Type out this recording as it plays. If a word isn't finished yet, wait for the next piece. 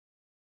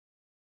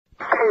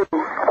2,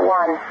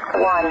 1,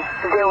 1,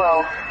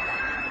 0.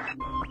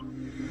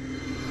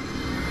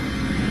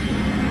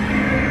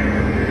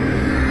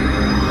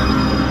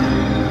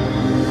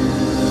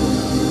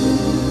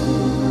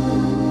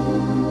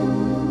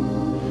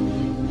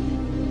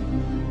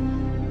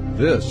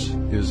 This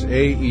is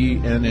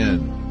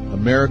AENN,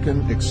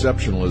 American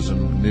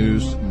Exceptionalism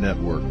News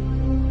Network.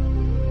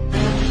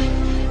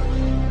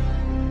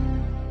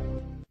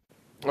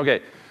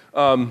 Okay,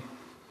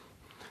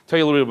 tell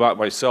you a little bit about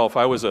myself.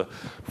 I was a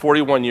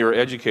 41-year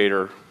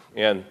educator,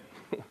 and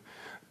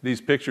these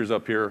pictures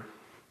up here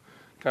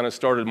kind of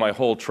started my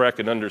whole trek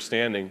in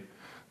understanding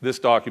this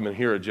document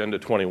here, Agenda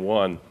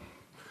 21.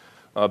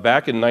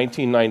 Back in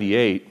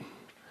 1998,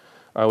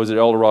 I was at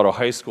El Dorado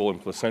High School in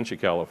Placentia,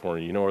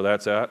 California. You know where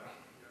that's at?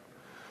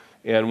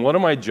 And one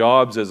of my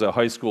jobs as a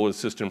high school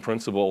assistant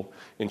principal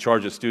in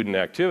charge of student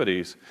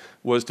activities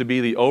was to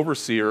be the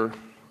overseer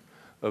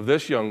of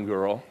this young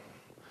girl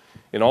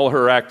in all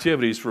her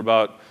activities for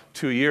about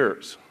 2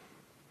 years.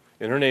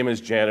 And her name is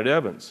Janet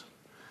Evans,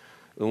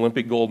 an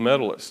Olympic gold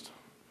medalist.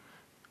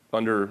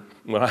 When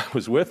I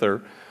was with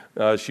her,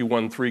 she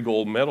won 3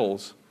 gold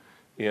medals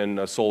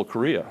in Seoul,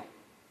 Korea.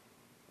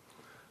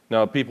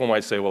 Now, people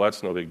might say, well,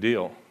 that's no big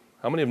deal.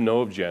 How many of you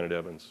know of Janet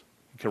Evans?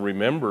 You can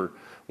remember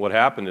what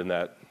happened in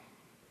that.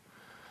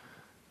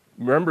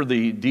 Remember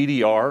the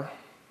DDR,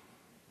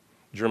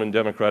 German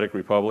Democratic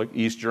Republic,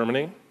 East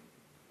Germany?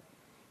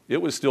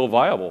 It was still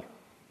viable.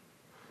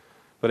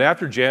 But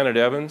after Janet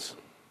Evans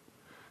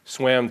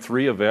swam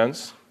 3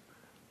 events,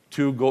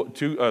 3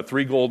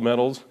 gold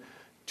medals,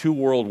 2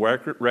 world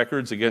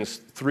records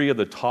against 3 of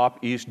the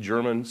top East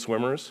German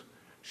swimmers,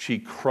 she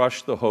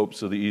crushed the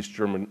hopes of the East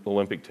German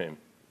Olympic team.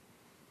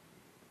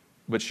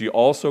 But she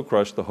also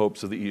crushed the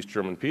hopes of the East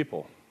German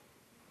people,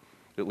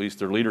 at least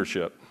their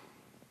leadership.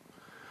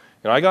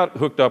 And I got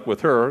hooked up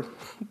with her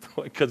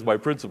because my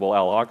principal,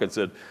 Al Hawkins,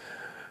 said,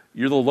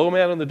 "You're the low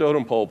man on the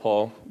totem pole,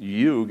 Paul.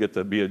 You get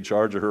to be in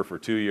charge of her for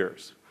 2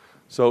 years."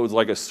 So it was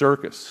like a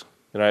circus.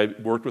 And I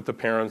worked with the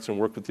parents and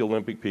worked with the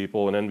Olympic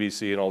people and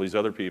NBC and all these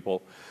other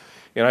people.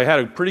 And I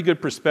had a pretty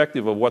good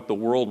perspective of what the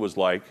world was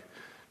like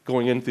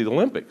going into the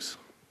Olympics.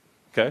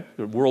 Okay?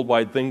 The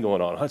worldwide thing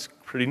going on. That's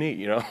pretty neat,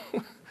 you know?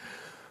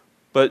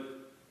 But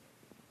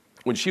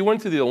when she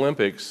went to the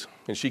Olympics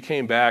and she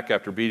came back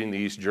after beating the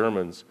East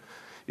Germans,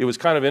 it was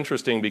kind of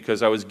interesting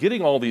because I was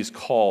getting all these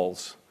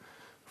calls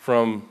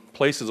from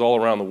places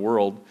all around the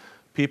world,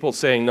 people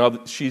saying,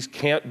 no, she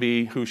can't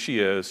be who she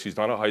is. She's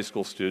not a high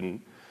school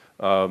student.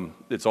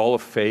 It's all a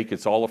fake.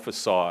 It's all a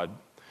facade.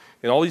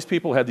 And all these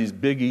people had these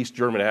big East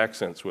German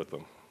accents with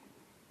them.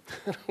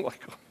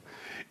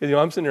 And,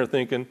 I'm sitting there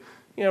thinking,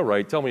 yeah,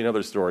 right, tell me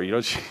another story.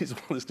 She's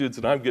one of the students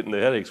and I'm getting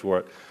the headaches for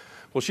it.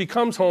 Well, she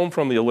comes home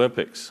from the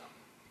Olympics.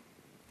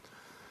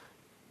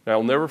 And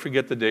I'll never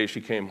forget the day she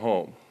came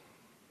home.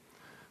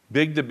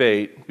 Big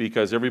debate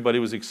because everybody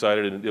was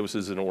excited, and it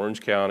was in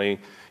Orange County,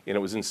 and it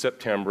was in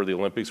September. The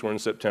Olympics were in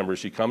September.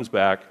 She comes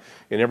back,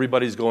 and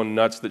everybody's going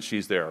nuts that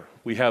she's there.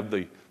 We have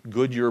the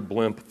Goodyear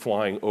blimp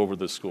flying over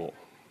the school.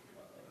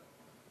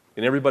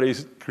 And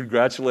everybody's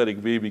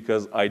congratulating me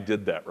because I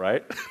did that,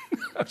 right?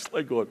 I was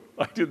like going,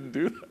 I didn't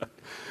do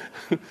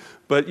that.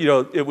 But,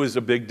 it was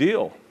a big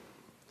deal.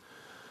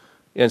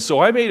 And so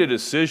I made a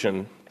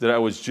decision that I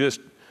was just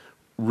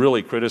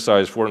really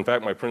criticized for. In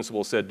fact, my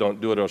principal said, don't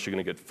do it or else you're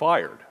going to get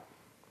fired.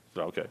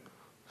 So, okay.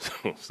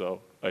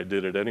 So I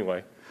did it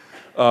anyway.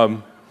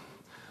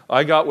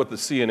 I got with the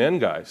CNN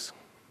guys,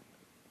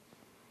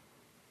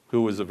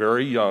 who was a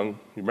very young,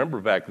 remember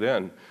back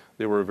then,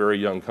 they were a very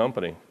young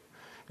company.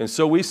 And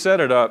so we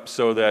set it up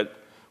so that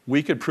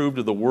we could prove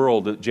to the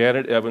world that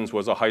Janet Evans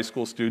was a high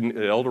school student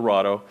at El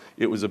Dorado.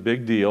 It was a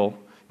big deal.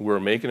 We were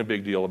making a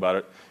big deal about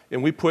it.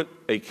 And we put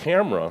a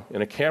camera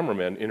and a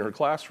cameraman in her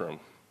classroom.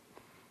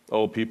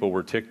 Oh, people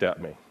were ticked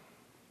at me.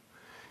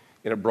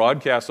 And it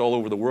broadcast all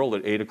over the world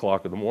at 8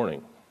 o'clock in the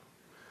morning.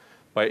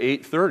 By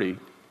 8:30,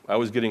 I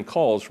was getting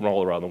calls from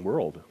all around the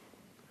world.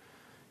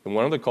 And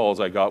one of the calls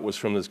I got was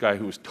from this guy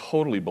who was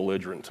totally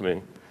belligerent to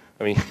me.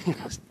 I mean, he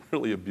was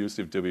really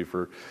abusive to me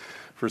for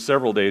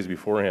several days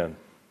beforehand.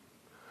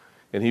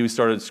 And he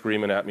started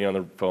screaming at me on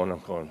the phone. I'm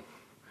going,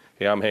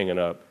 hey, I'm hanging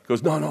up. He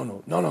goes,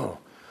 no.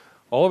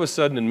 All of a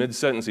sudden, in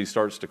mid-sentence, he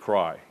starts to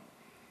cry.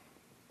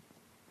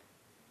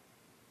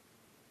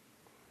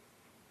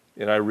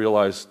 And I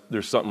realized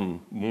there's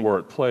something more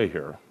at play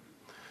here.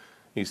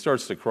 He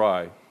starts to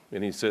cry,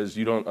 and he says,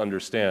 you don't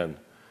understand.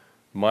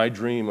 My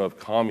dream of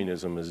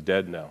communism is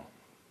dead now.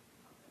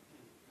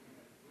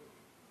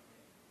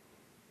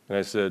 And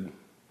I said,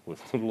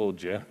 with little old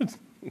Janet?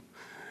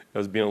 I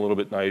was being a little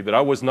bit naive, but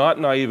I was not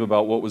naive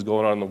about what was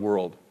going on in the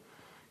world.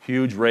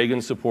 Huge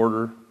Reagan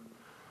supporter.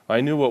 I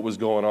knew what was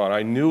going on.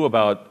 I knew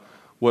about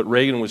what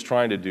Reagan was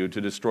trying to do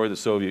to destroy the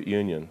Soviet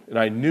Union. And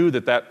I knew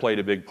that that played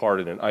a big part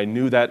in it. I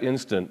knew that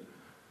instant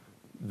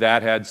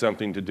that had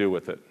something to do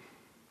with it.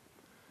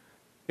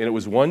 And it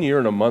was 1 year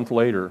and a month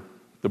later,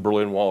 the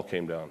Berlin Wall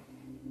came down.